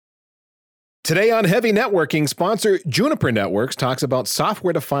Today on Heavy Networking, sponsor Juniper Networks talks about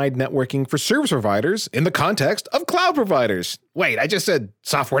software-defined networking for service providers in the context of cloud providers. Wait, I just said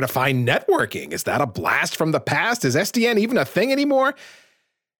software-defined networking. Is that a blast from the past? Is SDN even a thing anymore?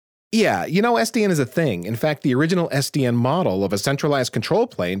 Yeah, SDN is a thing. In fact, the original SDN model of a centralized control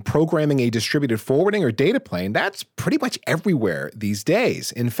plane programming a distributed forwarding or data plane, that's pretty much everywhere these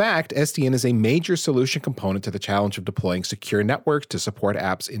days. In fact, SDN is a major solution component to the challenge of deploying secure networks to support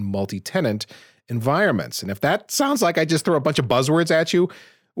apps in multi-tenant environments. And if that sounds like I just throw a bunch of buzzwords at you,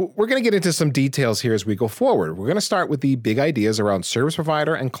 we're going to get into some details here as we go forward. We're going to start with the big ideas around service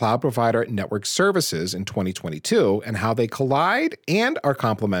provider and cloud provider network services in 2022 and how they collide and are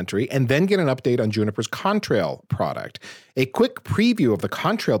complementary, and then get an update on Juniper's Contrail product. A quick preview of the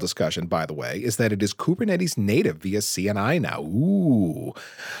Contrail discussion, by the way, is that it is Kubernetes native via CNI now. Ooh.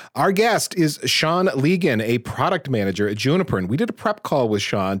 Our guest is Sean Legan, a product manager at Juniper, and we did a prep call with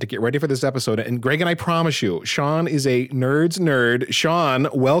Sean to get ready for this episode. And Greg and I promise you, Sean is a nerd's nerd. Sean,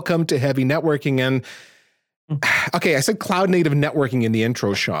 welcome to Heavy Networking. And okay, I said cloud native networking in the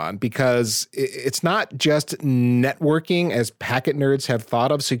intro, Sean, because it's not just networking as packet nerds have thought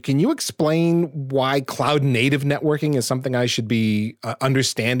of. So can you explain why cloud native networking is something I should be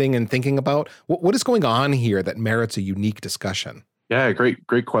understanding and thinking about? What is going on here that merits a unique discussion? Yeah,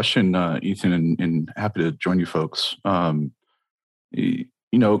 great question, Ethan, and happy to join you folks. Cloud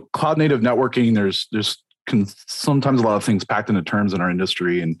native networking, there's sometimes a lot of things packed into terms in our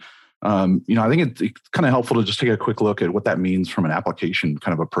industry. And I think it's kind of helpful to just take a quick look at what that means from an application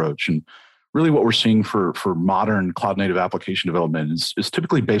kind of approach. And really what we're seeing for modern cloud native application development is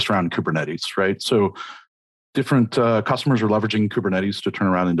typically based around Kubernetes, right? So different customers are leveraging Kubernetes to turn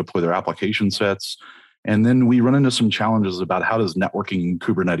around and deploy their application sets. And then we run into some challenges about how does networking in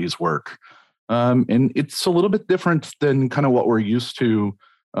Kubernetes work. And it's a little bit different than kind of what we're used to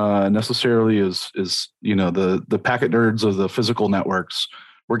necessarily is the packet nerds of the physical networks.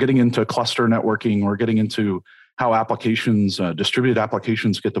 We're getting into cluster networking. We're getting into how applications, distributed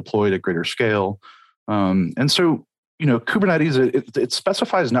applications, get deployed at greater scale. And so, Kubernetes, it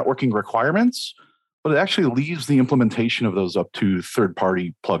specifies networking requirements, but it actually leaves the implementation of those up to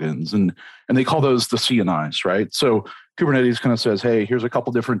third-party plugins, and they call those the CNIs, right? So Kubernetes kind of says, hey, here's a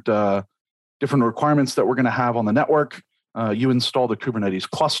couple different requirements that we're going to have on the network. You install the Kubernetes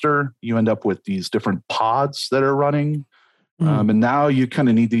cluster, you end up with these different pods that are running. And now you kind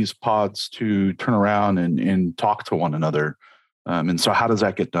of need these pods to turn around and talk to one another. And so how does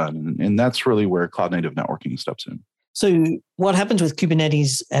that get done? And that's really where cloud native networking steps in. So what happens with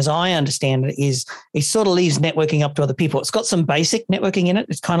Kubernetes, as I understand it, is it sort of leaves networking up to other people. It's got some basic networking in it.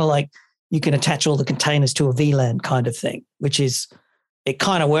 It's kind of like you can attach all the containers to a VLAN kind of thing, which is, it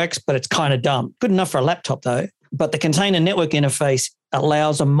kind of works, but it's kind of dumb. Good enough for a laptop though. But the container network interface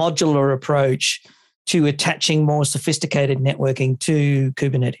allows a modular approach to attaching more sophisticated networking to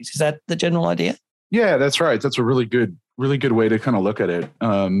Kubernetes. Is that the general idea? Yeah, that's right. That's a really good way to kind of look at it.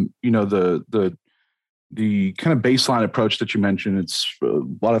 The kind of baseline approach that you mentioned, it's a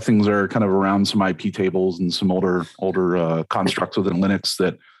lot of things are kind of around some IP tables and some older constructs within Linux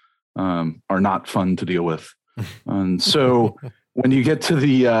that are not fun to deal with. And so when you get to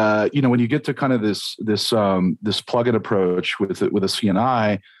when you get to kind of this plugin approach with a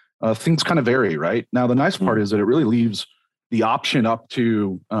CNI, things kind of vary, right? Now, the nice part is that it really leaves the option up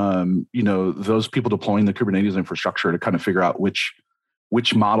to those people deploying the Kubernetes infrastructure to kind of figure out which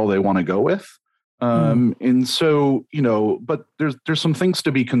model they want to go with. And so, but there's some things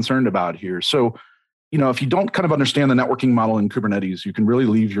to be concerned about here. So, if you don't kind of understand the networking model in Kubernetes, you can really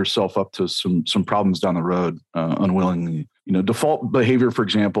leave yourself up to some problems down the road unwillingly. Default behavior, for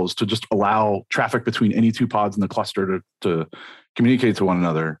example, is to just allow traffic between any two pods in the cluster to communicate to one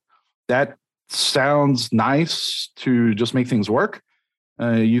another. That sounds nice to just make things work.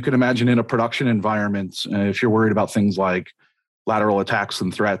 You can imagine in a production environment, if you're worried about things like lateral attacks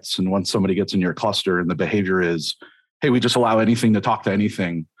and threats, and once somebody gets in your cluster and the behavior is, hey, we just allow anything to talk to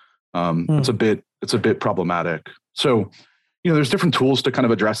anything, it's a bit problematic. So, there's different tools to kind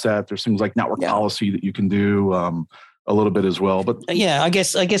of address that. There's things like network policy that you can do a little bit as well. But yeah, I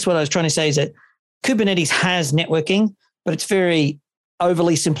guess what I was trying to say is that Kubernetes has networking, but it's very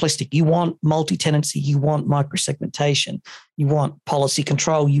overly simplistic. You want multi-tenancy, you want microsegmentation, you want policy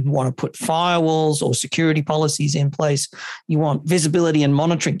control, you want to put firewalls or security policies in place, you want visibility and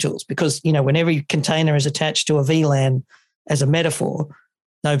monitoring tools, because when every container is attached to a VLAN as a metaphor,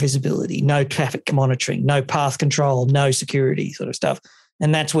 no visibility, no traffic monitoring, no path control, no security sort of stuff.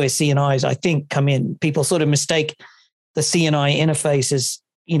 And that's where CNIs, I think, come in. People sort of mistake the CNI interface as,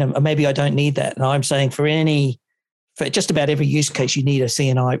 maybe I don't need that. And I'm saying for any for just about every use case, you need a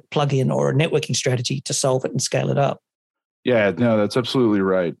CNI plugin or a networking strategy to solve it and scale it up. Yeah, no, that's absolutely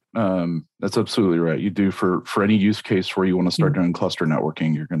right. That's absolutely right. You do for any use case where you want to start doing cluster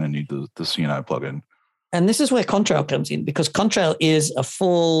networking, you're going to need the CNI plugin. And this is where Contrail comes in, because Contrail is a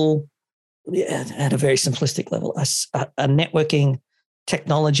full, at a very simplistic level, a networking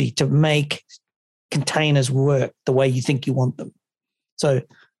technology to make containers work the way you think you want them. So,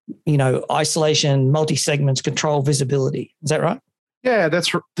 isolation, multi-segments, control, visibility. Is that right? Yeah,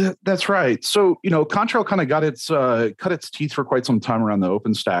 that's right. So, Contrail kind of got cut its teeth for quite some time around the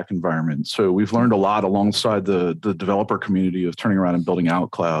OpenStack environment. So we've learned a lot alongside the developer community of turning around and building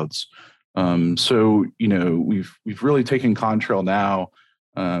out clouds. So we've really taken Contrail now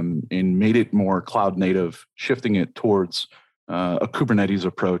and made it more cloud native, shifting it towards a Kubernetes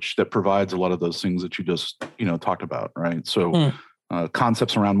approach that provides a lot of those things that you just talked about, right? So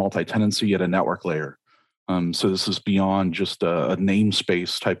concepts around multi-tenancy at a network layer. So this is beyond just a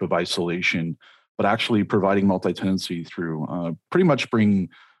namespace type of isolation, but actually providing multi-tenancy through pretty much bringing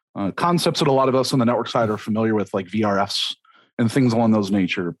concepts that a lot of us on the network side are familiar with, like VRFs and things along those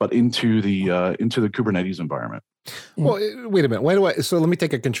nature, but into the Kubernetes environment. Well, wait a minute. So let me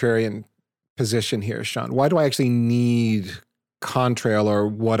take a contrarian position here, Sean. Why do I actually need Contrail or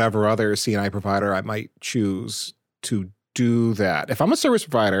whatever other CNI provider I might choose to do that? If I'm a service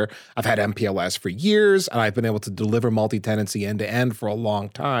provider, I've had MPLS for years, and I've been able to deliver multi-tenancy end to end for a long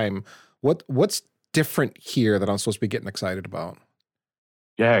time. What's different here that I'm supposed to be getting excited about?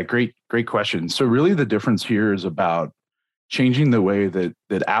 Yeah, great question. So really the difference here is about changing the way that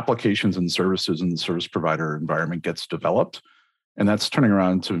applications and services in the service provider environment gets developed. And that's turning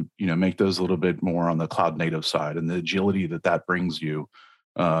around to make those a little bit more on the cloud native side, and the agility that brings you,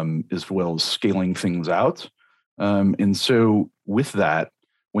 as well as scaling things out. And so with that,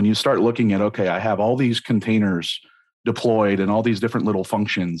 when you start looking at, okay, I have all these containers deployed and all these different little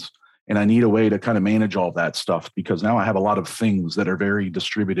functions, and I need a way to kind of manage all that stuff, because now I have a lot of things that are very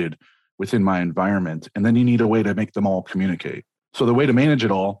distributed within my environment. And then you need a way to make them all communicate. So the way to manage it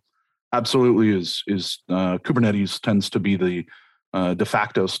all absolutely is Kubernetes tends to be the de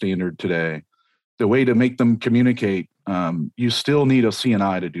facto standard today. The way to make them communicate, you still need a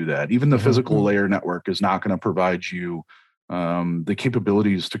CNI to do that. Even the physical layer network is not going to provide you the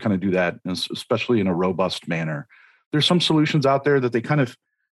capabilities to kind of do that, especially in a robust manner. There's some solutions out there that they kind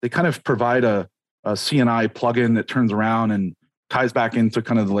of provide a CNI plugin that turns around and ties back into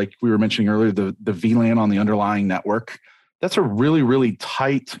kind of like we were mentioning earlier, the VLAN on the underlying network. That's a really, really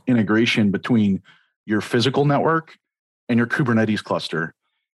tight integration between your physical network and your Kubernetes cluster.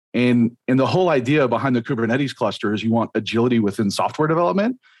 And the whole idea behind the Kubernetes cluster is you want agility within software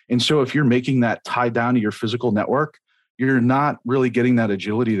development. And so if you're making that tied down to your physical network, you're not really getting that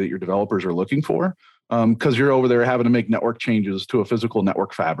agility that your developers are looking for, because you're over there having to make network changes to a physical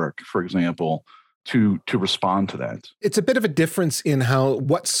network fabric, for example, to respond to that. It's a bit of a difference in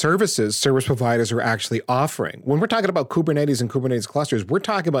what services service providers are actually offering. When we're talking about Kubernetes and Kubernetes clusters, we're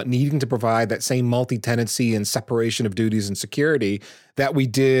talking about needing to provide that same multi-tenancy and separation of duties and security that we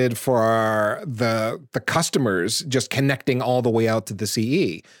did for the customers, just connecting all the way out to the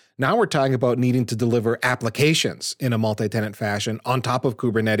CE. Now we're talking about needing to deliver applications in a multi-tenant fashion on top of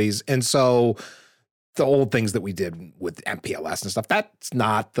Kubernetes. And so the old things that we did with MPLS and stuff, that's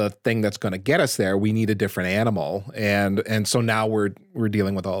not the thing that's going to get us there. We need a different animal. And so now we're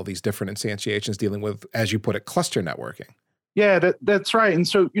dealing with all these different instantiations, dealing with, as you put it, cluster networking. Yeah, that's right. And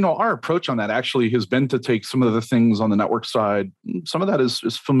so, our approach on that actually has been to take some of the things on the network side. Some of that is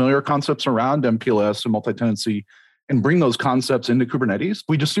familiar concepts around MPLS and multi-tenancy, and bring those concepts into Kubernetes.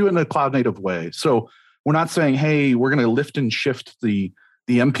 We just do it in a cloud native way. So we're not saying, hey, we're going to lift and shift the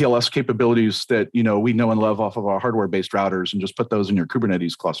MPLS capabilities that we know and love off of our hardware-based routers and just put those in your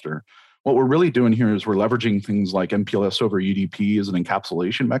Kubernetes cluster. What we're really doing here is we're leveraging things like MPLS over UDP as an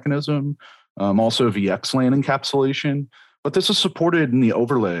encapsulation mechanism, also VXLAN encapsulation. But this is supported in the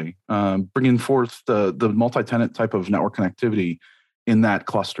overlay, bringing forth the multi-tenant type of network connectivity in that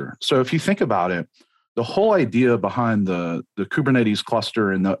cluster. So if you think about it, the whole idea behind the Kubernetes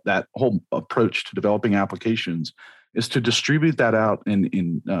cluster and that whole approach to developing applications is to distribute that out and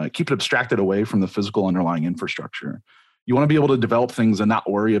keep it abstracted away from the physical underlying infrastructure. You want to be able to develop things and not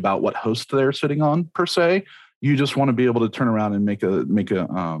worry about what host they're sitting on per se. You just want to be able to turn around and make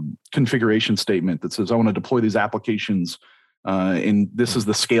a configuration statement that says, I want to deploy these applications, and this is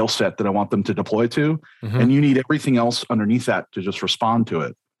the scale set that I want them to deploy to. And you need everything else underneath that to just respond to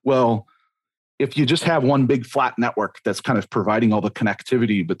it. Well, if you just have one big flat network that's kind of providing all the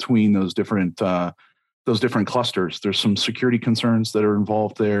connectivity between those different clusters, there's some security concerns that are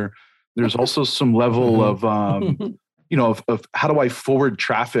involved there. There's also some level of of how do I forward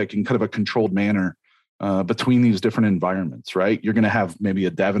traffic in kind of a controlled manner between these different environments, right? You're going to have maybe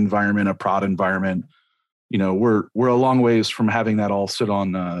a dev environment, a prod environment. We're a long ways from having that all sit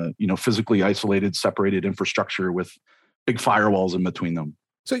on physically isolated, separated infrastructure with big firewalls in between them.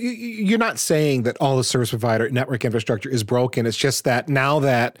 So you're not saying that all the service provider network infrastructure is broken. It's just that now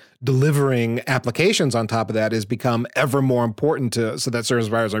that delivering applications on top of that has become ever more important so that service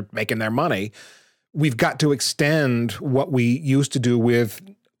providers are making their money, we've got to extend what we used to do with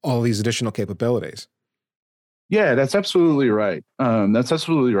all these additional capabilities. Yeah, that's absolutely right.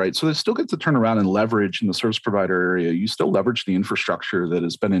 So they still get to turn around and leverage in the service provider area. You still leverage the infrastructure that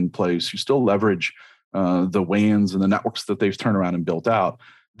has been in place. You still leverage the WANs and the networks that they've turned around and built out.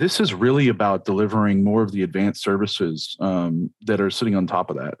 This is really about delivering more of the advanced services that are sitting on top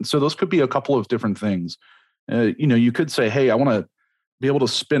of that. And so those could be a couple of different things. You could say, hey, I want to be able to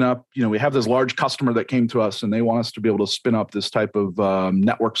spin up, we have this large customer that came to us and they want us to be able to spin up this type of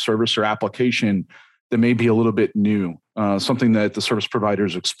network service or application that may be a little bit new, something that the service provider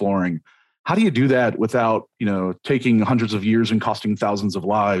is exploring. How do you do that without, taking hundreds of years and costing thousands of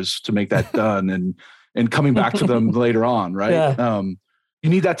lives to make that done and coming back to them later on, right? Yeah. You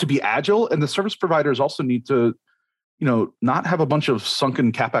need that to be agile, and the service providers also need to, not have a bunch of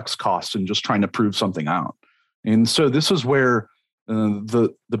sunken CapEx costs and just trying to prove something out. And so this is where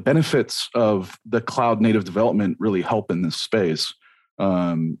the benefits of the cloud native development really help in this space.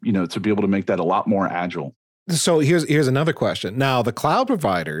 To be able to make that a lot more agile. So here's another question. Now, the cloud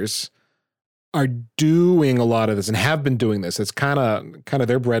providers are doing a lot of this and have been doing this. It's kind of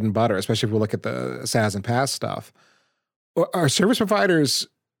their bread and butter, especially if we look at the SaaS and PaaS stuff. Are service providers,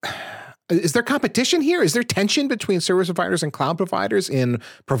 is there competition here? Is there tension between service providers and cloud providers in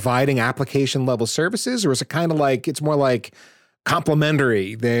providing application level services? Or is it kind of like, it's more like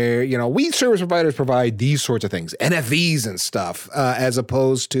complementary? We service providers provide these sorts of things, NFVs and stuff, as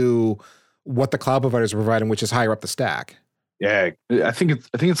opposed to what the cloud providers are providing, which is higher up the stack. Yeah, I think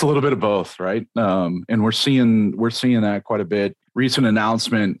it's a little bit of both, right? And we're seeing that quite a bit. Recent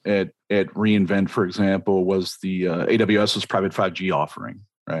announcement at reInvent, for example, was the AWS's private 5G offering,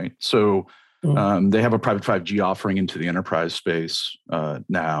 right? So they have a private 5G offering into the enterprise space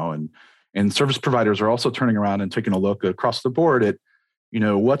now, and service providers are also turning around and taking a look across the board at,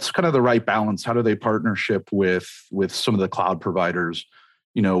 what's kind of the right balance? How do they partnership with some of the cloud providers?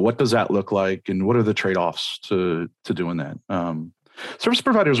 What does that look like, and what are the trade-offs to doing that? Service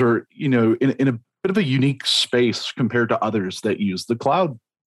providers are, in a bit of a unique space compared to others that use the cloud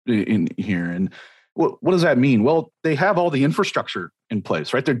in here. And what does that mean? Well, they have all the infrastructure in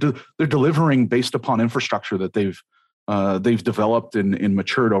place, right? They're delivering based upon infrastructure that they've developed and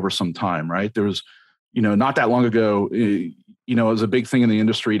matured over some time, right? There was, not that long ago, it was a big thing in the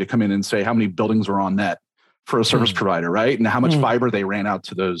industry to come in and say how many buildings were on net for a service provider, right? And how much fiber they ran out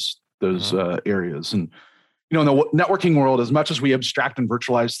to those areas. And, in the networking world, as much as we abstract and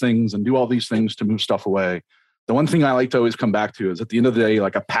virtualize things and do all these things to move stuff away, the one thing I like to always come back to is at the end of the day,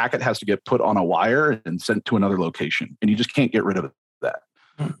 like a packet has to get put on a wire and sent to another location. And you just can't get rid of that.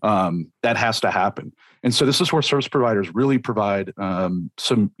 That has to happen. And so this is where service providers really provide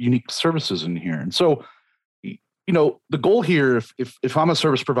some unique services in here. And so, the goal here, if I'm a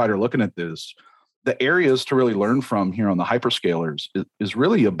service provider looking at this, the areas to really learn from here on the hyperscalers is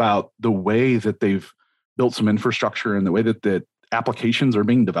really about the way that they've built some infrastructure and the way that applications are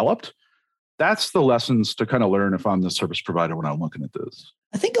being developed. That's the lessons to kind of learn if I'm the service provider when I'm looking at this.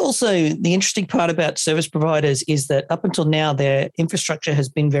 I think also the interesting part about service providers is that up until now, their infrastructure has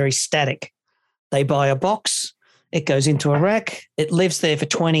been very static. They buy a box, it goes into a rack, it lives there for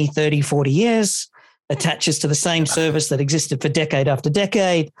 20, 30, 40 years, attaches to the same service that existed for decade after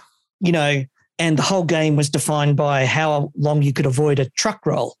decade, and the whole game was defined by how long you could avoid a truck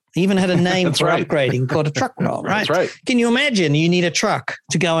roll. They even had a name for upgrading called a truck roll, right? That's right. Can you imagine you need a truck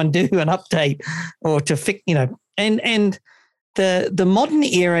to go and do an update or to fix, and the modern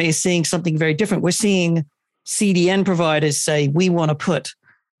era is seeing something very different. We're seeing CDN providers say, we want to put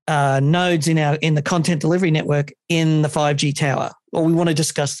nodes in the content delivery network in the 5G tower, or we want to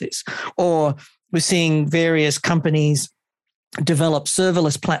discuss this. Or we're seeing various companies develop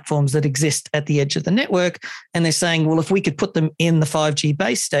serverless platforms that exist at the edge of the network. And they're saying, well, if we could put them in the 5G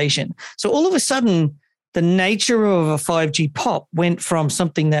base station. So all of a sudden, the nature of a 5G POP went from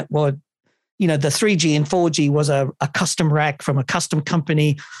something that was, the 3G and 4G was a custom rack from a custom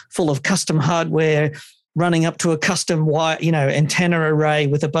company full of custom hardware running up to a custom antenna array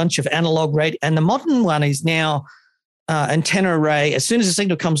with a bunch of analog radio. And the modern one is now antenna array. As soon as the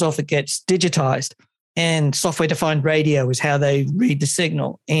signal comes off, it gets digitized. And software-defined radio is how they read the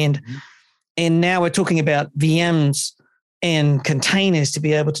signal. And now we're talking about VMs and containers to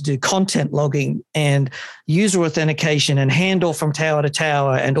be able to do content logging and user authentication and handoff from tower to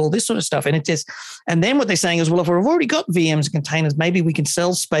tower and all this sort of stuff. And then what they're saying is, well, if we've already got VMs and containers, maybe we can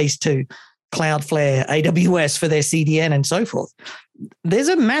sell space to Cloudflare, AWS for their CDN and so forth. There's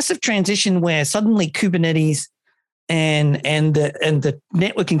a massive transition where suddenly Kubernetes and the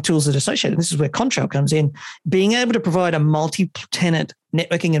networking tools that are associated, this is where Contrail comes in, being able to provide a multi-tenant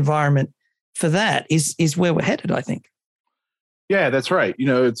networking environment for that is where we're headed, I think. Yeah, that's right.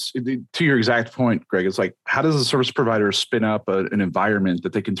 To your exact point, Greg, it's like, how does a service provider spin up an environment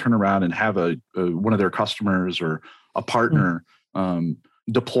that they can turn around and have one of their customers or a partner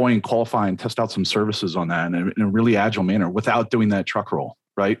deploy and qualify and test out some services on that in a really agile manner without doing that truck roll,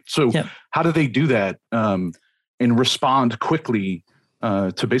 right? So how do they do that and respond quickly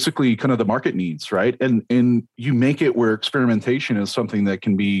to basically kind of the market needs, right? And you make it where experimentation is something that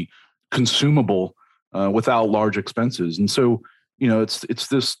can be consumable without large expenses. And so, it's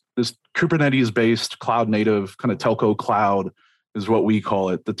this Kubernetes-based cloud native kind of telco cloud is what we call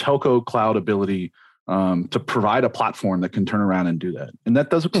it. The telco cloud ability to provide a platform that can turn around and do that. And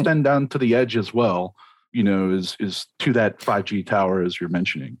that does extend down to the edge as well, is to that 5G tower as you're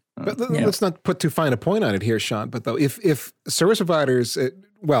mentioning. But let's not put too fine a point on it here, Sean. But though, if service providers,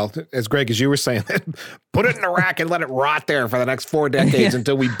 as Greg, as you were saying, put it in a rack and let it rot there for the next 4 decades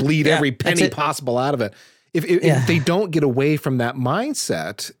until we bleed every penny possible out of it. If they don't get away from that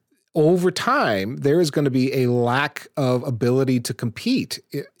mindset, over time, there is going to be a lack of ability to compete.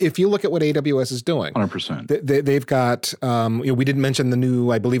 If you look at what AWS is doing, 100%, they've got. We didn't mention the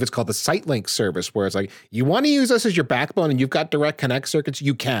new, I believe it's called the SiteLink service, where it's like, you want to use us as your backbone, and you've got direct connect circuits.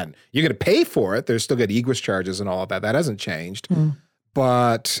 You can. You're going to pay for it. There's still got egress charges and all of that. That hasn't changed.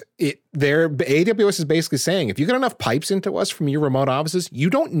 But AWS is basically saying, if you get enough pipes into us from your remote offices, you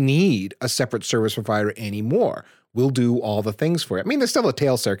don't need a separate service provider anymore. We'll do all the things for you. I mean, there's still a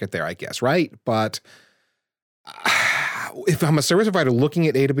tail circuit there, I guess, right? But if I'm a service provider looking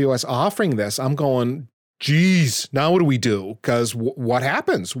at AWS offering this, I'm going, geez, now what do we do? Because what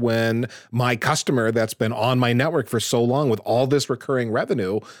happens when my customer that's been on my network for so long with all this recurring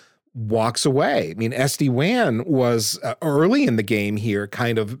revenue walks away? I mean, SD-WAN was early in the game here,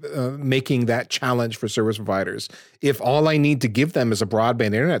 kind of making that challenge for service providers. If all I need to give them is a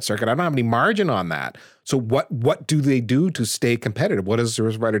broadband internet circuit, I don't have any margin on that. So what do they do to stay competitive? What does a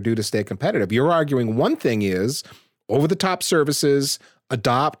service provider do to stay competitive? You're arguing one thing is over-the-top services,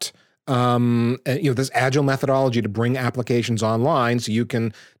 adopt this agile methodology to bring applications online so you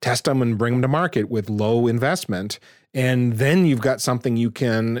can test them and bring them to market with low investment. And then you've got something you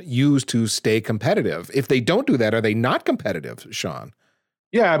can use to stay competitive. If they don't do that, are they not competitive, Sean?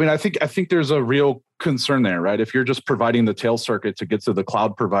 Yeah, I mean, I think there's a real concern there, right? If you're just providing the tail circuit to get to the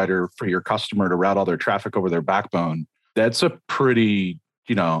cloud provider for your customer to route all their traffic over their backbone, that's a pretty,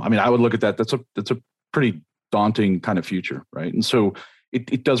 I would look at that. That's a pretty daunting kind of future, right? And so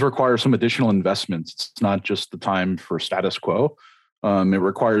it does require some additional investments. It's not just the time for status quo. It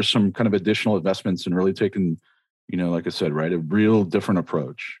requires some kind of additional investments and really taking, like I said, right, a real different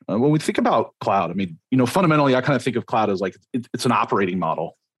approach. When we think about cloud, I mean, fundamentally, I kind of think of cloud as like it's an operating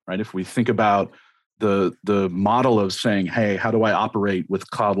model, right? If we think about the model of saying, hey, how do I operate with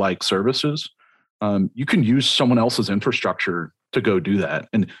cloud-like services? You can use someone else's infrastructure to go do that,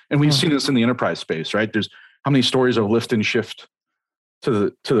 and we've seen this in the enterprise space, right? There's how many stories of lift and shift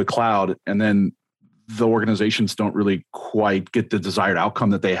to the cloud, and then the organizations don't really quite get the desired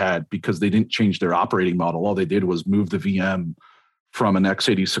outcome that they had because they didn't change their operating model. All they did was move the VM from an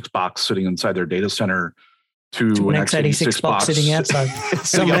x86 box sitting inside their data center to an x86 box sitting outside.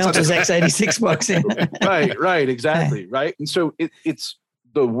 Someone else's x86 box. Right, exactly, right. And so it's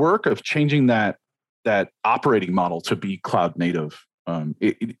the work of changing that operating model to be cloud native.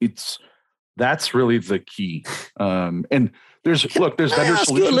 That's really the key. And there's vendor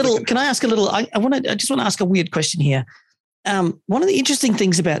solutions. Can I ask a little? I just want to ask a weird question here. One of the interesting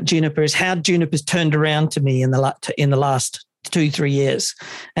things about Juniper is how Juniper's turned around to me in the last 2-3 years,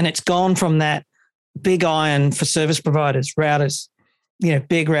 and it's gone from that big iron for service providers, routers,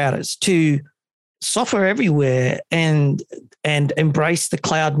 big routers, to software everywhere and embrace the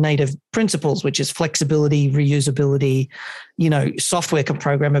cloud native principles, which is flexibility, reusability, software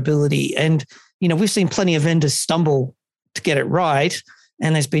programmability. And, we've seen plenty of vendors stumble to get it right.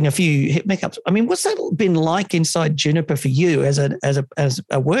 And there's been a few hiccups. I mean, what's that been like inside Juniper for you as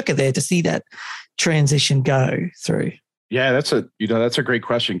a worker there to see that transition go through? Yeah, that's a great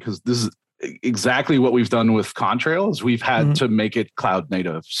question, because this is exactly what we've done with Contrail is we've had to make it cloud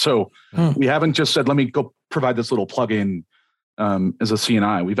native. So we haven't just said, let me go provide this little plugin as a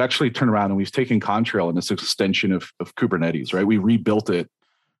CNI, we've actually turned around and we've taken Contrail and this extension of Kubernetes, right? We rebuilt it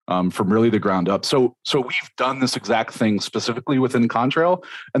from really the ground up. So we've done this exact thing specifically within Contrail,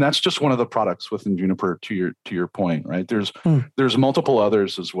 and that's just one of the products within Juniper. To your point, right? There's multiple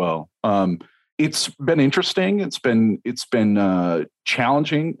others as well. It's been interesting. It's been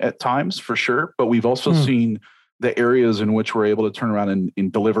challenging at times for sure, but we've also seen the areas in which we're able to turn around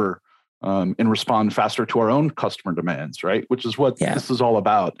and deliver and respond faster to our own customer demands, right? Which is what this is all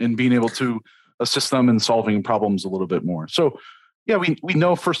about, and being able to assist them in solving problems a little bit more. So yeah, we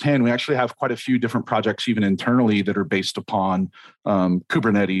know firsthand, we actually have quite a few different projects even internally that are based upon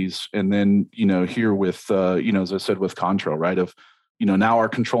Kubernetes. And then, here with, as I said, with Contrail, right? Now our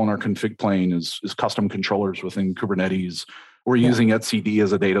control and our config plane is custom controllers within Kubernetes. We're using etcd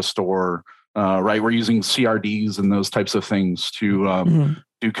as a data store, right? We're using CRDs and those types of things to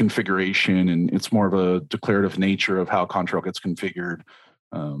do configuration. And it's more of a declarative nature of how Contrail gets configured.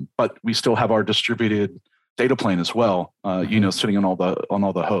 But we still have our distributed data plane as well, sitting on all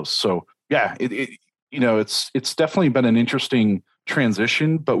the hosts. So yeah, it's definitely been an interesting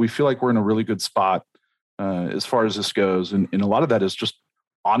transition, but we feel like we're in a really good spot as far as this goes. And a lot of that is just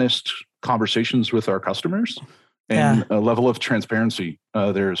honest conversations with our customers and a level of transparency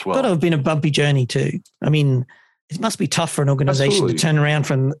there as well. Got to have been a bumpy journey too. I mean, it must be tough for an organization to turn around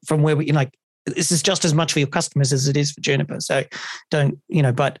from where this is just as much for your customers as it is for Juniper. So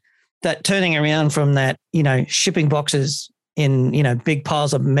but that turning around from that, shipping boxes in, big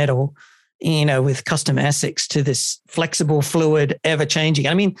piles of metal, with custom ASICs to this flexible, fluid, ever-changing.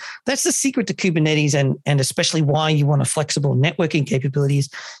 I mean, that's the secret to Kubernetes and especially why you want a flexible networking capabilities.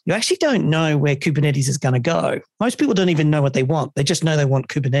 You actually don't know where Kubernetes is going to go. Most people don't even know what they want. They just know they want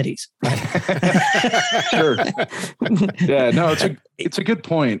Kubernetes. Right? Sure. Yeah, no, it's a good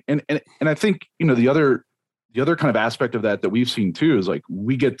point. And I think, the other kind of aspect of that we've seen too is like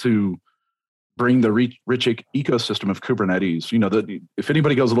we get to bring the rich ecosystem of Kubernetes. If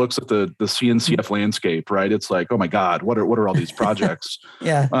anybody goes and looks at the CNCF landscape, right, it's like, oh my God, what are all these projects?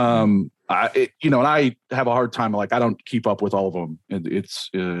 And I have a hard time. Like I don't keep up with all of them. It's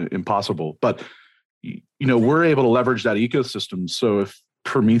impossible. But we're able to leverage that ecosystem. So if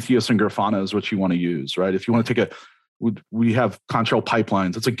Prometheus and Grafana is what you want to use, right? If you want to take we have Contrail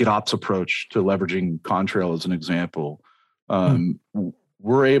pipelines. It's a GitOps approach to leveraging Contrail as an example.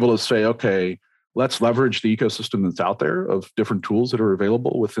 We're able to say, okay, let's leverage the ecosystem that's out there of different tools that are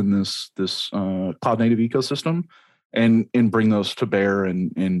available within this cloud native ecosystem, and bring those to bear,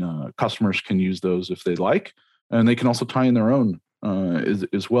 and customers can use those if they like, and they can also tie in their own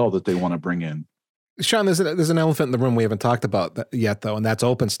as well that they want to bring in. Sean, there's an elephant in the room we haven't talked about yet, though, and that's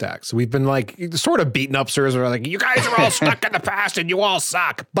OpenStack. So we've been sort of beating up servers, like you guys are all stuck in the past and you all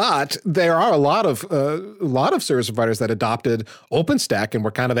suck. But there are a lot of service providers that adopted OpenStack and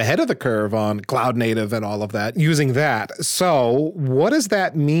were kind of ahead of the curve on cloud native and all of that using that. So what does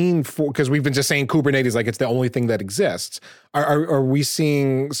that mean for? Because we've been just saying Kubernetes like it's the only thing that exists. Are we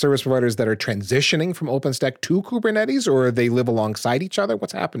seeing service providers that are transitioning from OpenStack to Kubernetes, or they live alongside each other?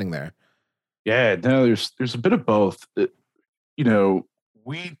 What's happening there? Yeah, no, there's a bit of both. We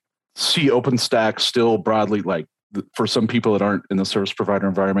see OpenStack still broadly, like for some people that aren't in the service provider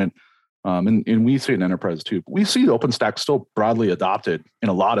environment, and we see it in enterprise too. But we see OpenStack still broadly adopted in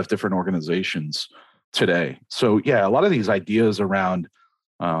a lot of different organizations today. So yeah, a lot of these ideas around,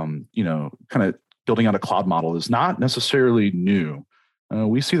 kind of building out a cloud model is not necessarily new.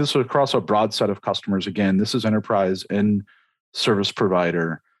 We see this across a broad set of customers. Again, this is enterprise and service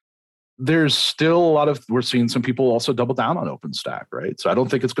provider. There's still we're seeing some people also double down on OpenStack, right? So I don't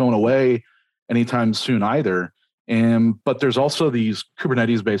think it's going away anytime soon either. But there's also these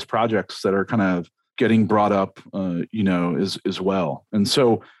Kubernetes-based projects that are kind of getting brought up, as well. And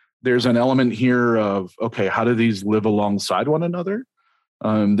so there's an element here of, okay, how do these live alongside one another?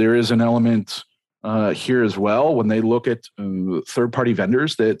 There is an element here as well when they look at third-party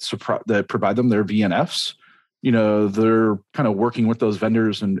vendors that provide them their VNFs. They're kind of working with those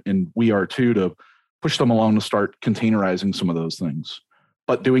vendors, and we are too, to push them along to start containerizing some of those things.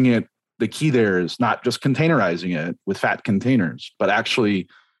 But doing it, the key there is not just containerizing it with fat containers, but actually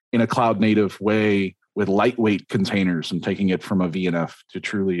in a cloud native way with lightweight containers and taking it from a VNF to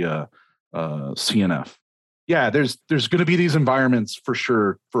truly a CNF. Yeah, there's going to be these environments for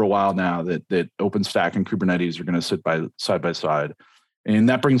sure for a while now that OpenStack and Kubernetes are going to sit side by side. And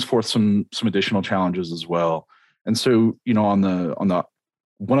that brings forth some additional challenges as well. And so, on the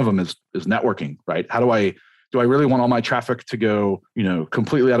one of them is networking, right? Do I really want all my traffic to go,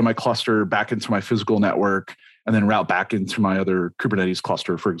 completely out of my cluster back into my physical network and then route back into my other Kubernetes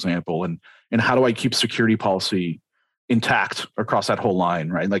cluster, for example? And how do I keep security policy intact across that whole line,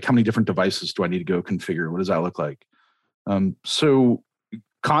 right? Like how many different devices do I need to go configure? What does that look like? So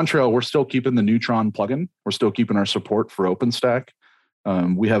Contrail, we're still keeping the Neutron plugin. We're still keeping our support for OpenStack.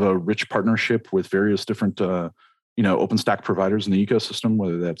 We have a rich partnership with various different, OpenStack providers in the ecosystem,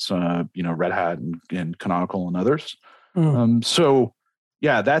 whether that's, Red Hat and Canonical and others. So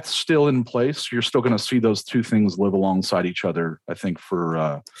yeah, that's still in place. You're still going to see those two things live alongside each other, I think,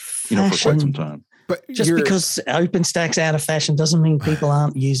 for quite some time. But just because OpenStack's out of fashion doesn't mean people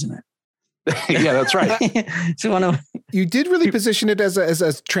aren't using it. Yeah, that's right. You did really position it as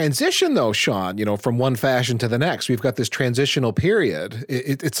a transition, though, Sean, from one fashion to the next. We've got this transitional period.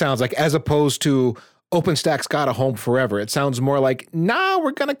 It sounds like, as opposed to OpenStack's got a home forever. It sounds more like,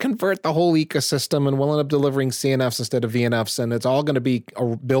 we're going to convert the whole ecosystem and we'll end up delivering CNFs instead of VNFs. And it's all going to be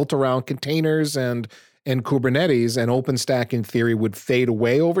built around containers and Kubernetes, and OpenStack in theory would fade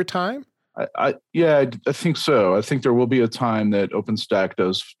away over time. I think so. I think there will be a time that OpenStack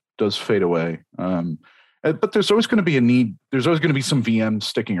does fade away. But there's always going to be a need. There's always going to be some VMs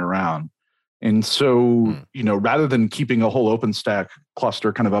sticking around. And so, rather than keeping a whole OpenStack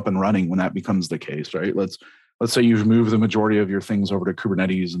cluster kind of up and running when that becomes the case, right? Let's say you've moved the majority of your things over to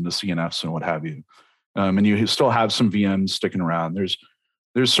Kubernetes and the CNFs and what have you. And you still have some VMs sticking around.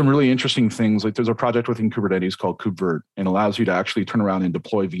 There's some really interesting things. Like there's a project within Kubernetes called KubeVirt, and allows you to actually turn around and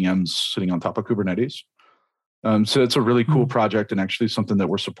deploy VMs sitting on top of Kubernetes. So it's a really cool project, and actually something that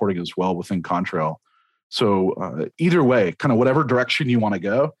we're supporting as well within Contrail. So either way, kind of whatever direction you want to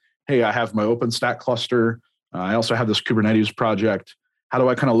go. Hey, I have my OpenStack cluster. I also have this Kubernetes project. How do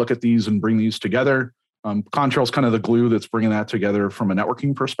I kind of look at these and bring these together? Contrail is kind of the glue that's bringing that together from a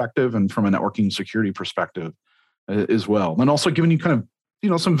networking perspective and from a networking security perspective as well. And also giving you kind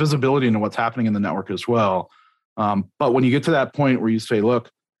of, some visibility into what's happening in the network as well. But when you get to that point where you say,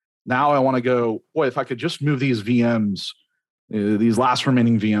 look, now I want to go, boy, if I could just move these VMs, these last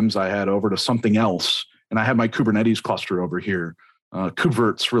remaining VMs I had over to something else, and I have my Kubernetes cluster over here,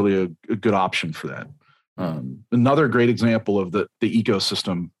 KubeVirt's really a good option for that. Another great example of the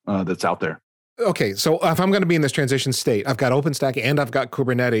ecosystem that's out there. Okay, so if I'm going to be in this transition state, I've got OpenStack and I've got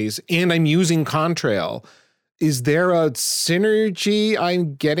Kubernetes and I'm using Contrail. Is there a synergy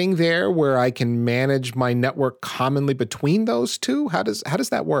I'm getting there where I can manage my network commonly between those two? How does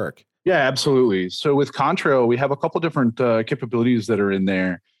that work? Yeah, absolutely. So with Contrail, we have a couple different capabilities that are in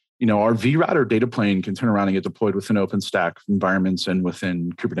there. Our vRouter data plane can turn around and get deployed within OpenStack environments and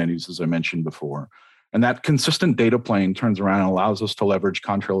within Kubernetes, as I mentioned before. And that consistent data plane turns around and allows us to leverage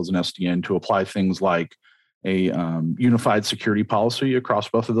Contrail as an SDN to apply things like a unified security policy across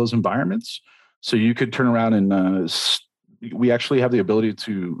both of those environments. So you could turn around and we actually have the ability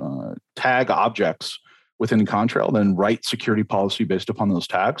to tag objects within Contrail, then write security policy based upon those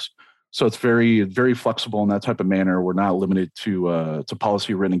tags. So it's very, very flexible in that type of manner. We're not limited to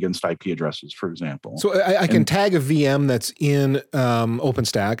policy written against IP addresses, for example. So I can tag a VM that's in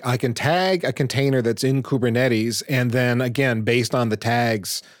OpenStack. I can tag a container that's in Kubernetes. And then again, based on the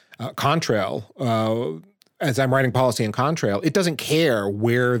tags, Contrail, as I'm writing policy in Contrail, it doesn't care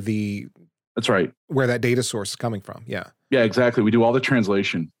where that's right, where that data source is coming from. Yeah. Yeah, exactly. We do all the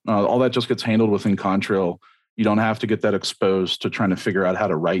translation. All that just gets handled within Contrail. You don't have to get that exposed to trying to figure out how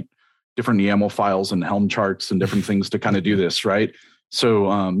to write different YAML files and Helm charts and different things to kind of do this, right? So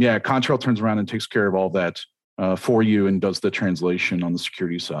Contrail turns around and takes care of all that for you and does the translation on the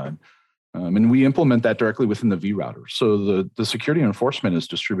security side. And we implement that directly within the vRouter. So the security enforcement is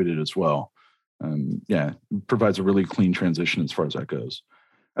distributed as well. It provides a really clean transition as far as that goes.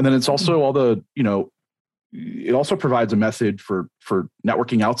 And then it's also all the, it also provides a method for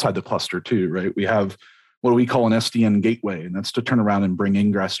networking outside the cluster too, right? We have what we call an SDN gateway, and that's to turn around and bring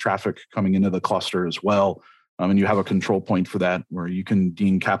ingress traffic coming into the cluster as well. And you have a control point for that where you can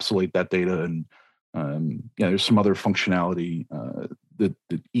de-encapsulate that data. And there's some other functionality, the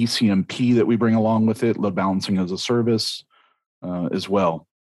ECMP that we bring along with it, load balancing as a service as well.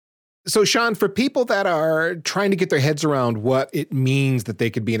 So, Sean, for people that are trying to get their heads around what it means that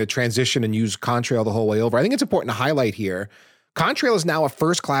they could be in a transition and use Contrail the whole way over, I think it's important to highlight here, Contrail is now a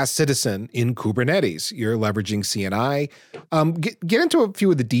first-class citizen in Kubernetes. You're leveraging CNI. Get into a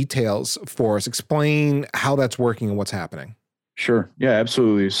few of the details for us. Explain how that's working and what's happening. Sure. Yeah,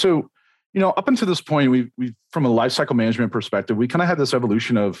 absolutely. So, up until this point, we from a lifecycle management perspective, we kind of had this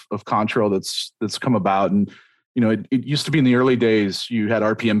evolution of Contrail that's come about. And it used to be in the early days, you had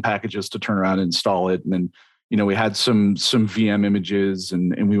RPM packages to turn around and install it. And then, we had some VM images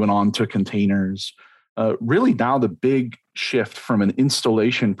and we went on to containers. Really now the big shift from an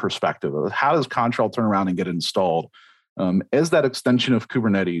installation perspective of how does Contrail turn around and get installed as that extension of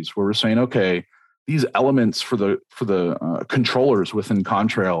Kubernetes, where we're saying, okay, these elements for the controllers within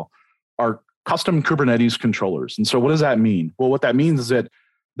Contrail are custom Kubernetes controllers. And so what does that mean? Well, what that means is that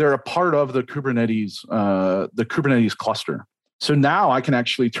they're a part of the Kubernetes cluster. So now I can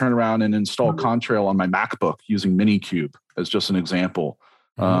actually turn around and install Contrail on my MacBook using Minikube as just an example.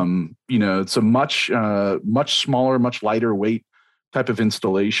 It's a much smaller, much lighter weight type of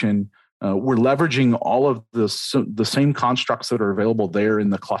installation. We're leveraging all of the same constructs that are available there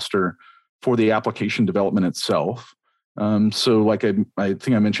in the cluster for the application development itself. So like I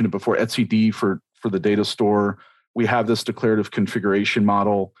think I mentioned it before, etcd for the data store. We have this declarative configuration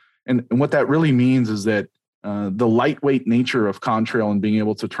model. And what that really means is that the lightweight nature of Contrail and being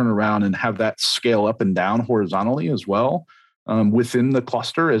able to turn around and have that scale up and down horizontally as well within the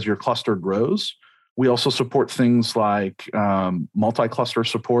cluster as your cluster grows. We also support things like multi-cluster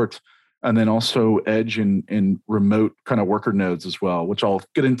support, and then also edge and remote kind of worker nodes as well, which I'll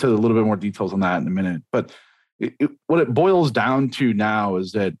get into a little bit more details on that in a minute. But what it boils down to now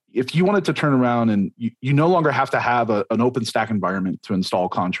is that if you wanted to turn around and you no longer have to have an OpenStack environment to install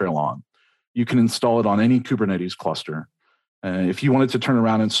Contrail on. You can install it on any Kubernetes cluster. If you wanted to turn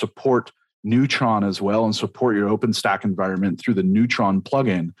around and support Neutron as well and support your OpenStack environment through the Neutron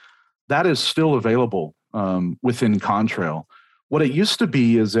plugin, that is still available within Contrail. What it used to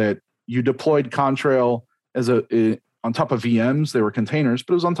be is that you deployed Contrail as on top of VMs. They were containers,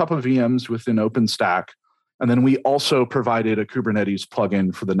 but it was on top of VMs within OpenStack. And then we also provided a Kubernetes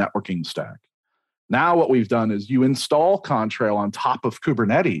plugin for the networking stack. Now what we've done is you install Contrail on top of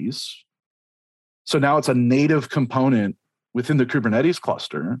Kubernetes. So now it's a native component within the Kubernetes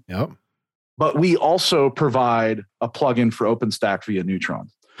cluster. Yep. But we also provide a plugin for OpenStack via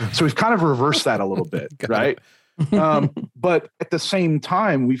Neutron. So we've kind of reversed that a little bit, right? But at the same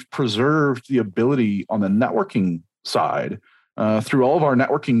time, we've preserved the ability on the networking side through all of our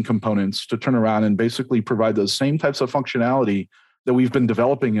networking components to turn around and basically provide those same types of functionality that we've been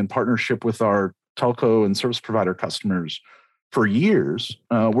developing in partnership with our telco and service provider customers for years.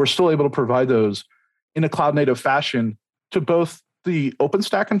 We're still able to provide those in a cloud native fashion to both the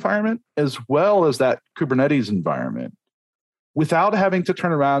OpenStack environment as well as that Kubernetes environment without having to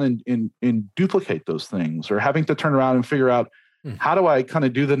turn around and duplicate those things or having to turn around and figure out how do I kind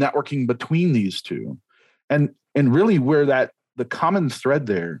of do the networking between these two. And really where the common thread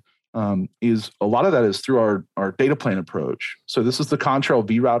there is a lot of that is through our data plane approach. So this is the Contrail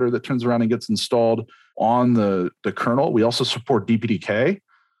vRouter that turns around and gets installed on the kernel. We also support DPDK.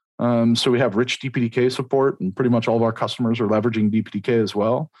 So we have rich DPDK support, and pretty much all of our customers are leveraging DPDK as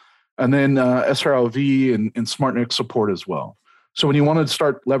well. And then SRLV and SmartNIC support as well. So when you want to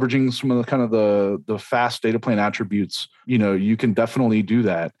start leveraging some of the kind of the fast data plane attributes, you can definitely do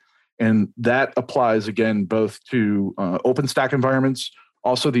that. And that applies, again, both to OpenStack environments,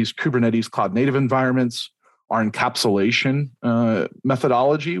 also these Kubernetes cloud native environments, our encapsulation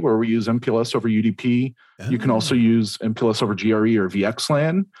methodology where we use MPLS over UDP. You can also use MPLS over GRE or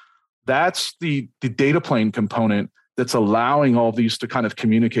VXLAN. That's the data plane component that's allowing all of these to kind of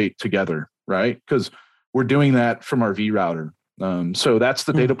communicate together, right? Because we're doing that from our vRouter. So that's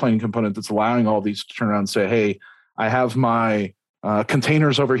the data plane component that's allowing all these to turn around and say, hey, I have my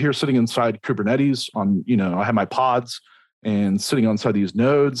containers over here sitting inside Kubernetes I have my pods and sitting inside these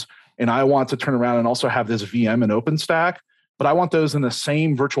nodes, and I want to turn around and also have this VM and OpenStack, but I want those in the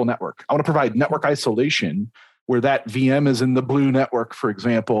same virtual network. I want to provide network isolation where that VM is in the blue network, for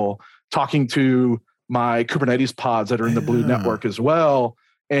example, talking to my Kubernetes pods that are in the blue network as well.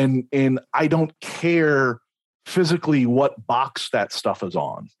 And I don't care physically what box that stuff is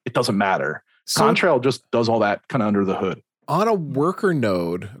on. It doesn't matter. So, Contrail just does all that kind of under the hood. On a worker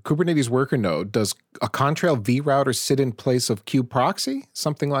node, a Kubernetes worker node, does a Contrail vRouter sit in place of kubeproxy?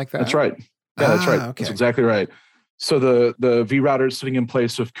 Something like that? That's right. Yeah, that's right. Okay. That's exactly right. So the vRouter is sitting in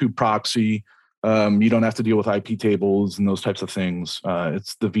place of kubeproxy. You don't have to deal with IP tables and those types of things.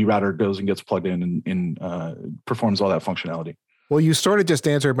 It's the vRouter goes and gets plugged in and performs all that functionality. Well, you sort of just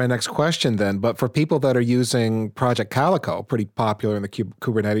answered my next question then, but for people that are using Project Calico, pretty popular in the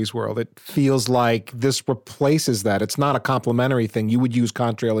Kubernetes world, it feels like this replaces that. It's not a complementary thing. You would use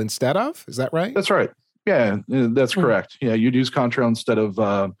Contrail instead of? Is that right? That's right. Yeah, that's correct. Yeah, you'd use Contrail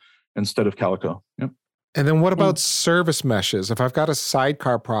instead of Calico. Yep. And then what about service meshes? If I've got a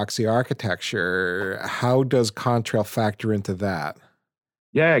sidecar proxy architecture, how does Contrail factor into that?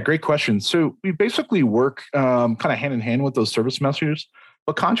 Yeah, great question. So we basically work kind of hand in hand with those service meshes,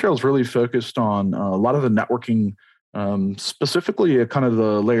 but Contrail is really focused on a lot of the networking, specifically kind of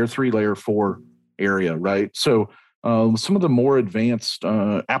the layer 3, layer 4 area, right? So some of the more advanced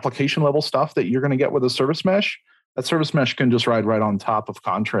application level stuff that you're going to get with a service mesh, that service mesh can just ride right on top of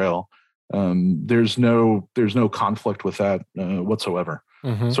Contrail there's no conflict with that whatsoever.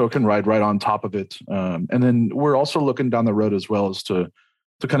 Mm-hmm. So it can ride right on top of it. And then we're also looking down the road as well as to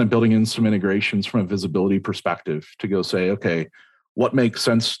kind of building in some integrations from a visibility perspective to go say, okay, what makes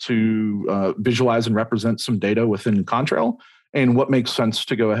sense to visualize and represent some data within Contrail, and what makes sense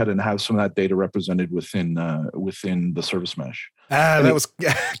to go ahead and have some of that data represented within the service mesh. That was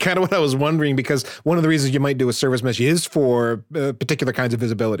kind of what I was wondering, because one of the reasons you might do a service mesh is for particular kinds of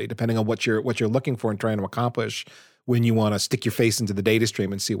visibility, depending on what you're looking for and trying to accomplish when you want to stick your face into the data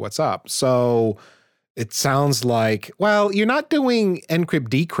stream and see what's up. So it sounds like, well, you're not doing encrypt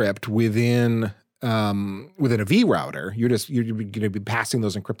decrypt within a V router. You're going to be passing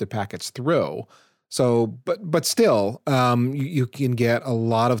those encrypted packets through. So, but still, you can get a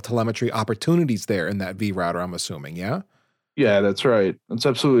lot of telemetry opportunities there in that V router, I'm assuming, yeah? Yeah, that's right. That's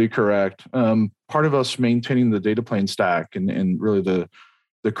absolutely correct. Part of us maintaining the data plane stack and really the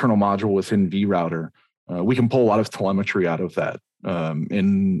kernel module within vRouter, we can pull a lot of telemetry out of that.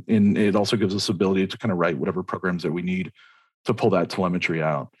 And it also gives us the ability to kind of write whatever programs that we need to pull that telemetry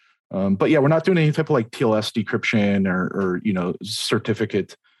out. But yeah, we're not doing any type of like TLS decryption or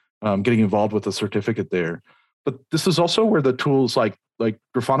certificate, getting involved with the certificate there. But this is also where the tools like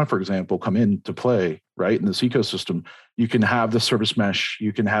Grafana, for example, come into play, right? In this ecosystem, you can have the service mesh,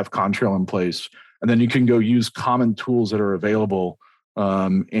 you can have Contrail in place, and then you can go use common tools that are available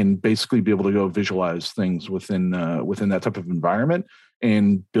and basically be able to go visualize things within that type of environment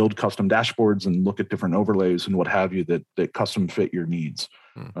and build custom dashboards and look at different overlays and what have you that custom fit your needs.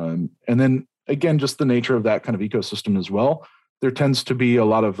 And then again, just the nature of that kind of ecosystem as well. There tends to be a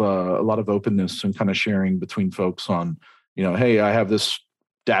lot of openness and kind of sharing between folks on, hey, I have this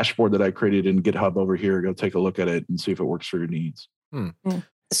dashboard that I created in GitHub over here. Go take a look at it and see if it works for your needs.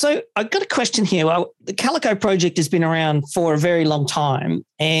 So I've got a question here. Well, the Calico project has been around for a very long time,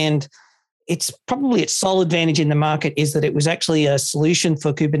 and it's probably its sole advantage in the market is that it was actually a solution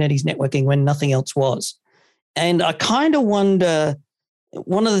for Kubernetes networking when nothing else was. And I kind of wonder,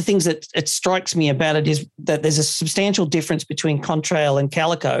 one of the things that it strikes me about it is that there's a substantial difference between Contrail and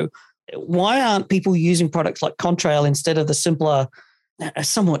Calico. Why aren't people using products like Contrail instead of the simpler,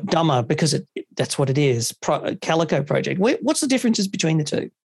 somewhat dumber, because that's what it is, Calico project? What's the differences between the two?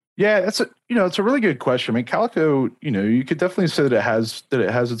 Yeah, it's a really good question. I mean, Calico, you could definitely say that it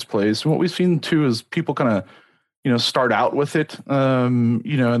has its place. And what we've seen too is people kind of, start out with it, and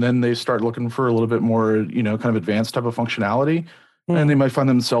then they start looking for a little bit more, kind of advanced type of functionality, and they might find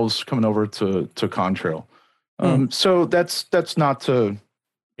themselves coming over to Contrail. So that's not to,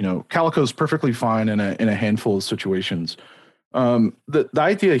 Calico is perfectly fine in a handful of situations. The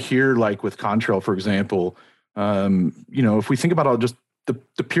idea here, like with Contrail, for example, if we think about just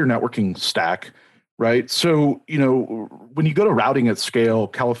the pure networking stack, right? So, when you go to routing at scale,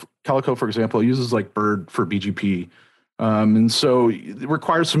 Calico, for example, uses like Bird for BGP. And so it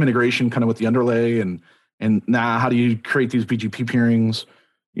requires some integration kind of with the underlay and now how do you create these BGP peerings?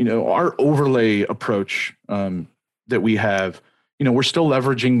 Our overlay approach that we have, we're still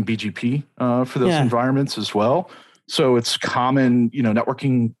leveraging BGP for those environments as well. So it's common,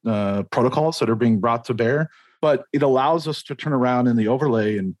 networking protocols that are being brought to bear, but it allows us to turn around in the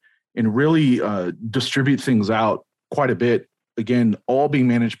overlay and really distribute things out quite a bit. Again, all being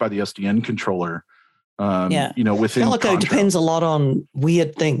managed by the SDN controller. Within Calico Contrail. depends a lot on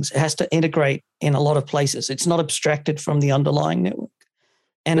weird things. It has to integrate in a lot of places. It's not abstracted from the underlying network,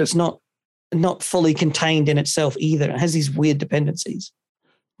 and it's not fully contained in itself either. It has these weird dependencies.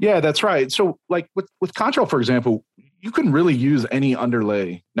 Yeah, that's right. So like with Contrail, for example, you can really use any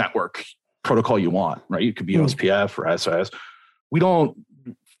underlay network protocol you want, right? It could be OSPF or SS. We don't,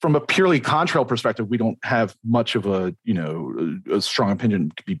 from a purely Contrail perspective, we don't have much of a strong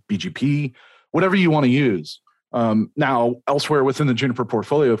opinion. It could be BGP, whatever you want to use. Now, elsewhere within the Juniper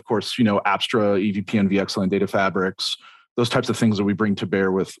portfolio, of course, Apstra, EVPN, VXLAN data fabrics, those types of things that we bring to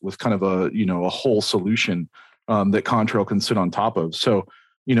bear with kind of a whole solution that Contrail can sit on top of. So,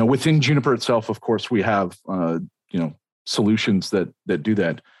 within Juniper itself, of course, we have solutions that do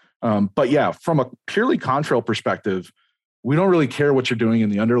that. But yeah, from a purely Contrail perspective, we don't really care what you're doing in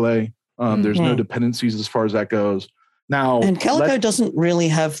the underlay. There's no dependencies as far as that goes. Now, and Calico doesn't really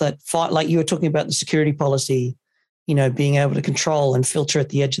have that fight, like you were talking about the security policy, being able to control and filter at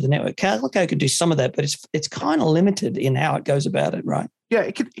the edge of the network. Calico could do some of that, but it's kind of limited in how it goes about it, right? Yeah,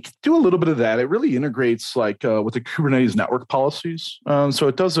 it could do a little bit of that. It really integrates with the Kubernetes network policies. So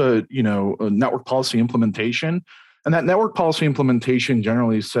it does a network policy implementation, and that network policy implementation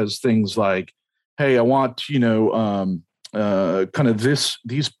generally says things like, "Hey, I want kind of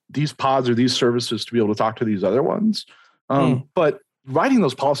these pods or these services to be able to talk to these other ones." But writing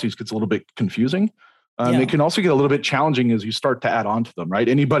those policies gets a little bit confusing. It can also get a little bit challenging as you start to add on to them, right?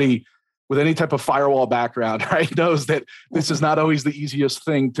 Anybody with any type of firewall background, right, knows that this is not always the easiest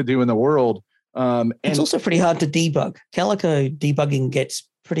thing to do in the world. And it's also pretty hard to debug. Calico debugging gets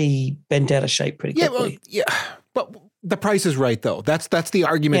pretty bent out of shape pretty quickly. But the price is right, though. That's the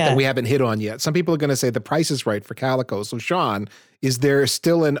argument that we haven't hit on yet. Some people are going to say the price is right for Calico. So, Sean, is there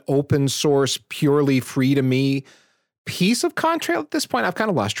still an open source, purely free to me piece of Contrail at this point? I've kind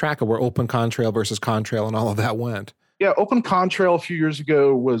of lost track of where Open Contrail versus Contrail and all of that went. Yeah, Open Contrail a few years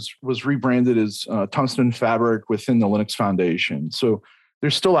ago was rebranded as Tungsten Fabric within the Linux Foundation. So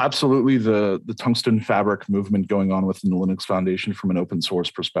there's still absolutely the Tungsten Fabric movement going on within the Linux Foundation from an open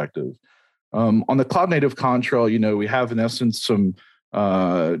source perspective. On the cloud native Contrail, we have in essence some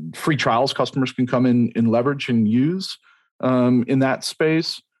free trials customers can come in and leverage and use in that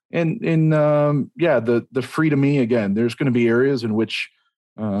space. And the free to me, again, there's going to be areas in which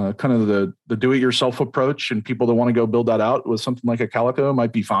kind of the do-it-yourself approach and people that want to go build that out with something like a Calico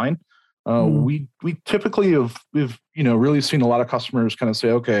might be fine. We typically we've really seen a lot of customers kind of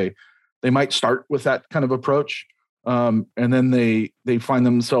say, okay, they might start with that kind of approach, and then they find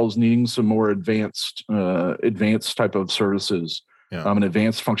themselves needing some more advanced type of services, and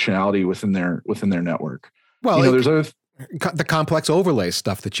advanced functionality within their network. Well, there's other the complex overlay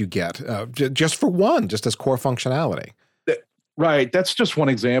stuff that you get just as core functionality. Right. That's just one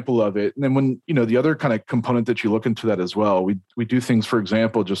example of it. And then when, the other kind of component that you look into that as well, we do things, for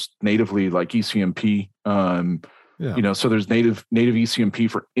example, just natively like ECMP. So there's native ECMP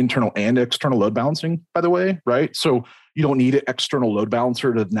for internal and external load balancing, by the way, right? So you don't need an external load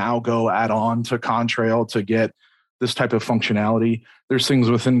balancer to now go add on to Contrail to get this type of functionality. There's things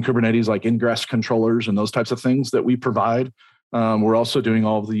within Kubernetes like ingress controllers and those types of things that we provide. We're also doing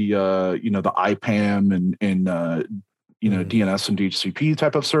all the IPAM and DNS and DHCP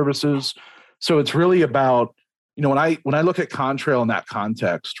type of services. So it's really about, when I look at Contrail in that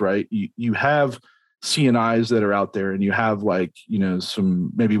context, right, you have CNIs that are out there and you have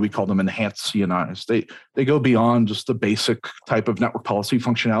some, maybe we call them enhanced CNIs. They go beyond just the basic type of network policy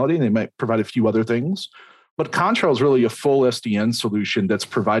functionality. They might provide a few other things, but Contrail is really a full SDN solution that's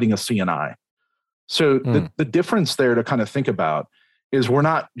providing a CNI. So the difference there to kind of think about is we're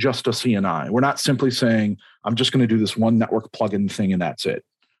not just a CNI. We're not simply saying, I'm just going to do this one network plugin thing and that's it.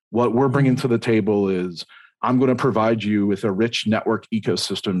 What we're bringing to the table is I'm going to provide you with a rich network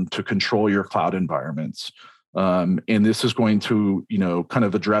ecosystem to control your cloud environments. And this is going to, kind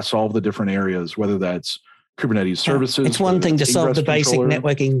of address all the different areas, whether that's Kubernetes services. It's one thing to solve the basic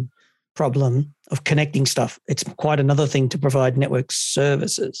networking problem of connecting stuff. It's quite another thing to provide network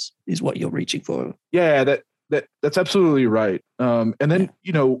services is what you're reaching for. Yeah, that's absolutely right. And then,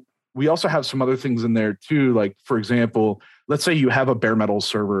 we also have some other things in there too. Like, for example, let's say you have a bare metal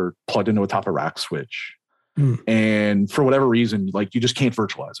server plugged into a top of rack switch. And for whatever reason, you just can't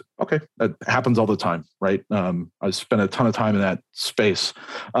virtualize it. Okay. That happens all the time, right? I spent a ton of time in that space.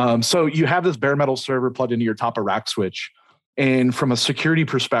 So you have this bare metal server plugged into your top of rack switch. And from a security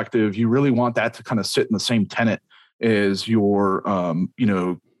perspective, you really want that to kind of sit in the same tenant as your,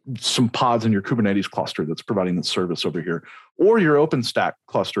 some pods in your Kubernetes cluster that's providing the service over here, or your OpenStack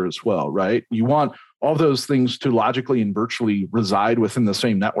cluster as well, right? You want all those things to logically and virtually reside within the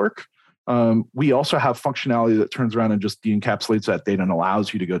same network. We also have functionality that turns around and just de-encapsulates that data and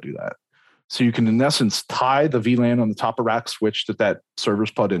allows you to go do that. So you can, in essence, tie the VLAN on the top of rack switch that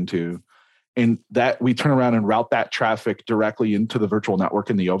server's plugged into, and that we turn around and route that traffic directly into the virtual network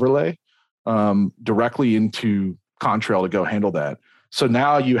in the overlay, directly into Contrail to go handle that. So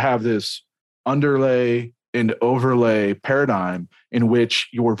now you have this underlay and overlay paradigm in which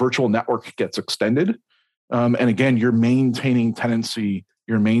your virtual network gets extended. And again, you're maintaining tenancy,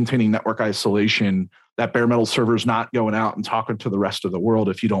 you're maintaining network isolation. That bare metal server is not going out and talking to the rest of the world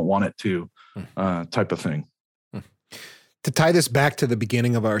if you don't want it to, type of thing. To tie this back to the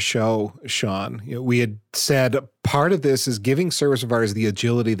beginning of our show, Sean, we had said part of this is giving service providers the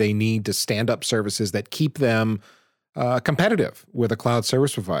agility they need to stand up services that keep them competitive with the cloud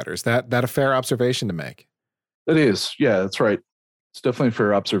service providers. That a fair observation to make? It is. Yeah, that's right. It's definitely a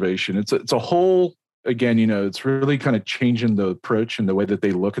fair observation. It's a whole, again, it's really kind of changing the approach and the way that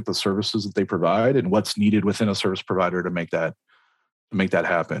they look at the services that they provide and what's needed within a service provider to make that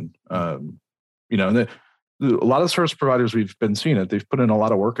happen. And a lot of service providers we've been seeing it. They've put in a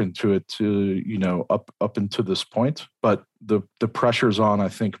lot of work into it to, up into this point, but the pressure's on, I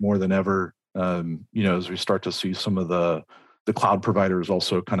think, more than ever. As we start to see some of the cloud providers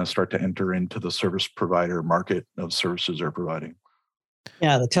also kind of start to enter into the service provider market of services they're providing.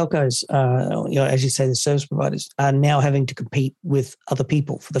 Yeah, the telcos, as you say, the service providers are now having to compete with other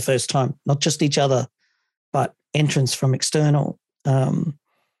people for the first time, not just each other, but entrants from external.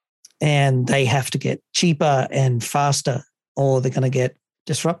 And they have to get cheaper and faster, or they're going to get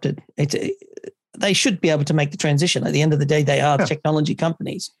disrupted. They should be able to make the transition. At the end of the day, they are technology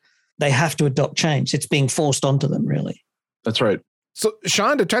companies. They have to adopt change. It's being forced onto them, really. That's right. So,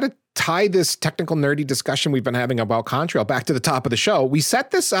 Sean, to try to tie this technical, nerdy discussion we've been having about Contrail back to the top of the show, we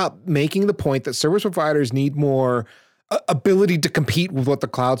set this up making the point that service providers need more ability to compete with what the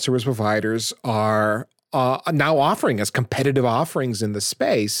cloud service providers are now offering as competitive offerings in the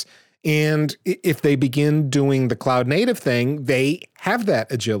space. And if they begin doing the cloud native thing, they have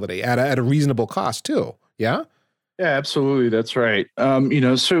that agility at a reasonable cost too. Yeah? Yeah, absolutely. That's right.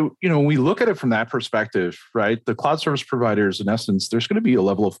 We look at it from that perspective, right? The cloud service providers, in essence, there's going to be a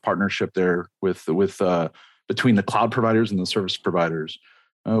level of partnership there with between the cloud providers and the service providers.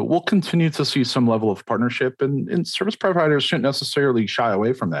 We'll continue to see some level of partnership, and service providers shouldn't necessarily shy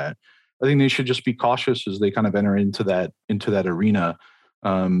away from that. I think they should just be cautious as they kind of enter into that arena.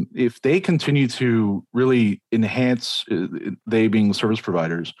 If they continue to really enhance, they being service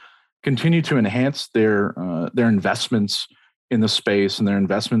providers, continue to enhance their investments in the space and their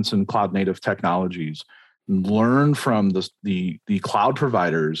investments in cloud native technologies, learn from the cloud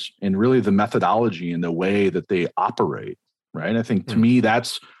providers and really the methodology and the way that they operate. Right. I think to me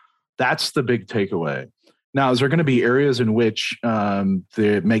that's the big takeaway. Now, is there going to be areas in which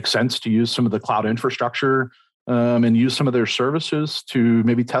it makes sense to use some of the cloud infrastructure and use some of their services to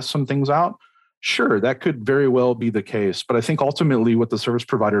maybe test some things out? Sure, that could very well be the case. But I think ultimately what the service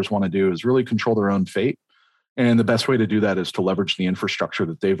providers want to do is really control their own fate. And the best way to do that is to leverage the infrastructure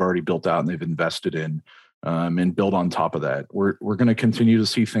that they've already built out and they've invested in and build on top of that. We're going to continue to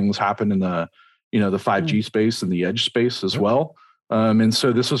see things happen in the 5G space and the edge space as well. And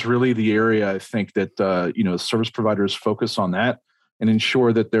so this is really the area I think that service providers focus on that and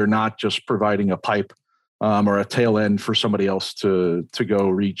ensure that they're not just providing a pipe or a tail end for somebody else to go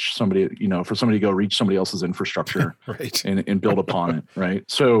reach somebody, for somebody to go reach somebody else's infrastructure right. and build upon it. Right.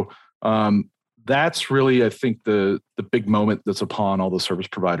 So that's really, I think, the big moment that's upon all the service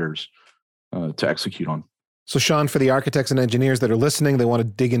providers to execute on. So, Sean, for the architects and engineers that are listening, they want to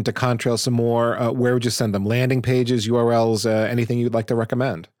dig into Contrail some more. Where would you send them? Landing pages, URLs, anything you'd like to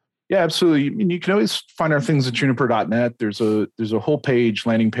recommend? Yeah, absolutely. I mean, you can always find our things at juniper.net. There's a whole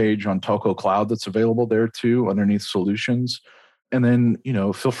landing page on Telco Cloud that's available there too, underneath solutions. And then,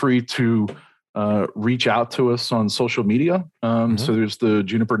 feel free to reach out to us on social media. So there's the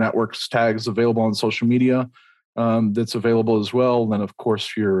Juniper Networks tags available on social media. That's available as well. And then, of course,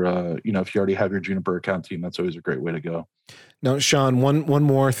 if you already have your Juniper account team, that's always a great way to go. Now, Sean, one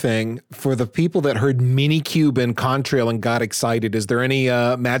more thing. For the people that heard Minikube and Contrail and got excited, is there any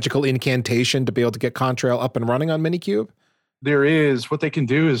magical incantation to be able to get Contrail up and running on Minikube? There is. What they can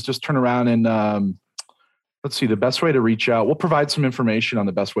do is just turn around and let's see, the best way to reach out. We'll provide some information on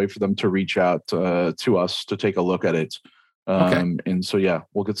the best way for them to reach out to us to take a look at it. Okay. And so, yeah,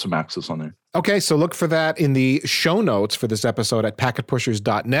 we'll get some access on there. Okay, so look for that in the show notes for this episode at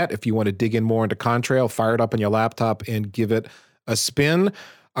packetpushers.net if you want to dig in more into Contrail, fire it up on your laptop and give it a spin.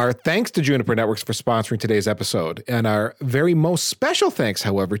 Our thanks to Juniper Networks for sponsoring today's episode. And our very most special thanks,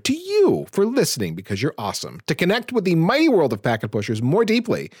 however, to you for listening because you're awesome. To connect with the mighty world of Packet Pushers more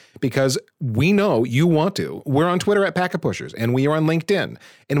deeply because we know you want to. We're on Twitter at Packet Pushers and we are on LinkedIn.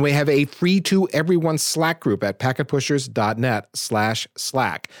 And we have a free to everyone Slack group at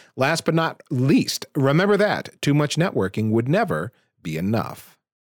packetpushers.net/Slack. Last but not least, remember that too much networking would never be enough.